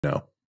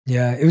know.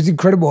 Yeah, it was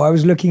incredible. I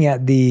was looking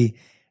at the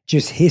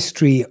just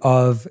history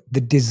of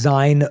the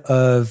design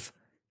of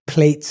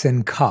plates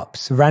and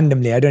cups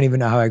randomly. I don't even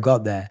know how I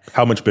got there.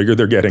 How much bigger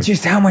they're getting.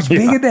 Just how much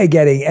bigger they're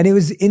getting. And it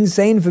was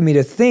insane for me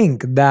to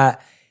think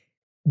that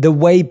the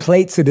way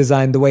plates are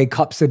designed, the way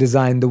cups are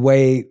designed, the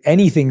way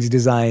anything's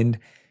designed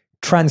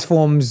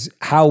transforms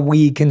how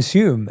we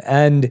consume.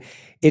 And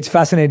it's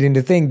fascinating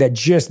to think that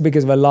just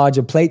because of a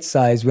larger plate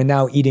size, we're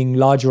now eating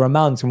larger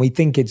amounts and we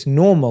think it's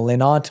normal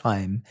in our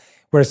time,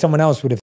 whereas someone else would have